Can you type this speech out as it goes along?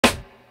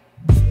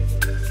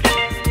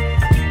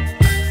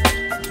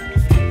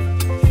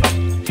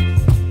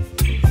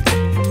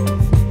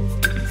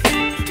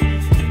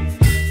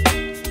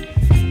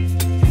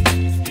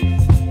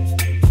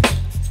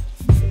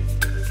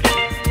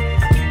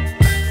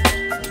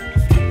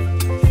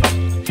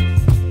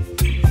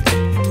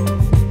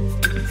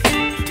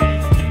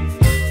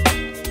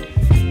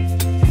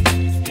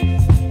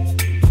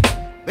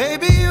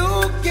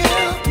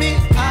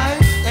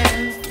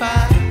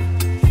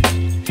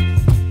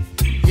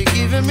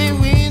giving me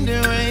wind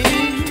and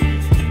rain.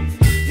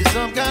 You're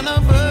some kind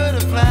of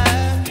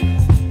butterfly.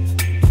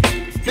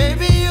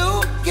 Baby,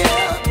 you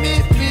give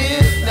me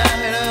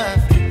midnight.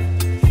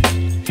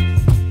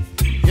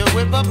 You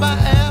whip up my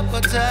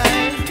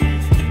appetite.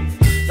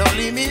 Don't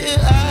leave me here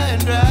high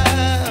and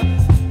dry.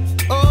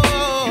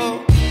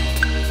 Oh,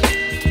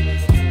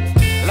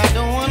 well, I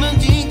don't wanna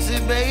jinx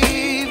it,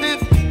 baby.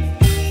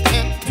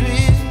 Can't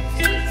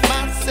twist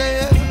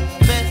myself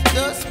at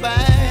the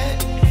spine.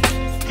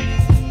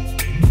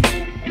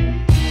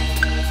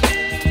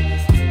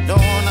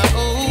 Don't wanna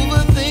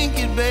overthink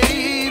it,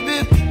 baby.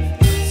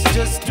 It's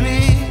just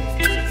twist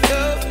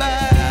your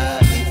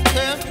body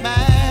and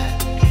mine.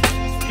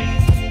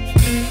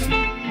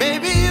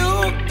 Baby, you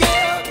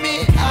give me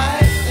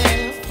ice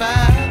and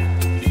fire.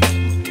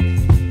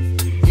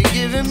 You're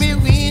giving me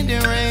wind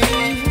and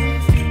rain.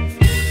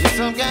 You're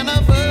some kind of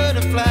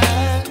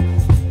butterfly.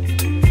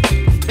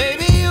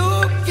 Baby, you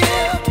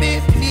give me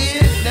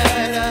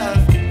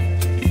midnight.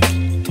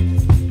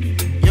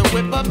 You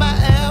whip up my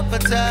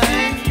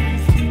appetite.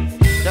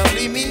 Don't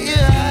leave me here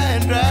high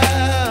and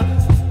dry.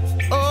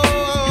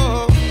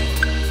 Oh,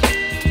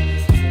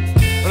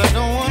 but I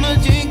don't wanna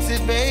jinx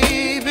it,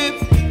 baby.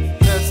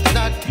 Let's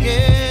not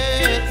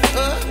get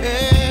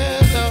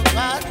ahead of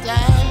my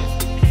time.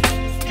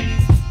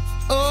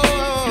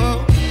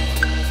 Oh,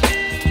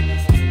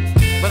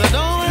 but I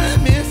don't wanna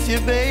miss you,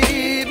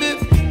 baby.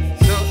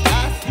 So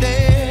I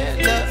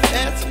stand up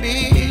and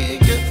speak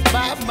just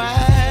my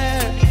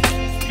mind.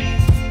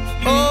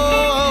 Oh.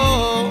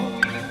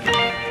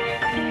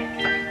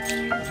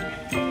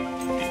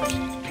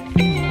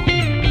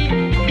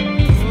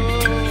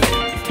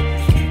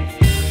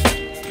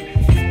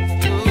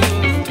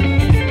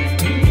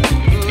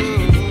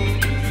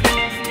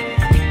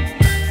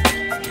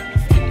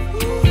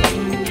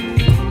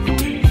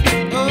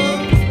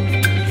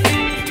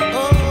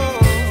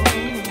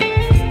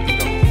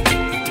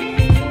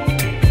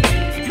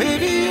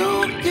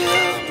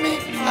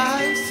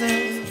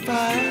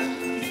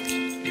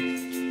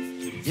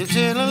 You're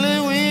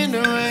chilling wind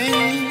and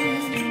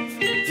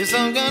rain. You're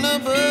some kind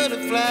of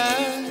butterfly.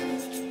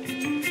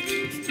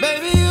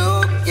 Baby, you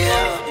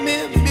give me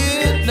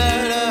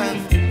midnight.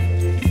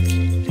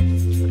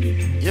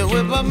 You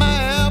whip up my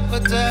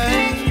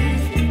appetite.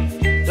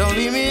 Don't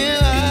leave me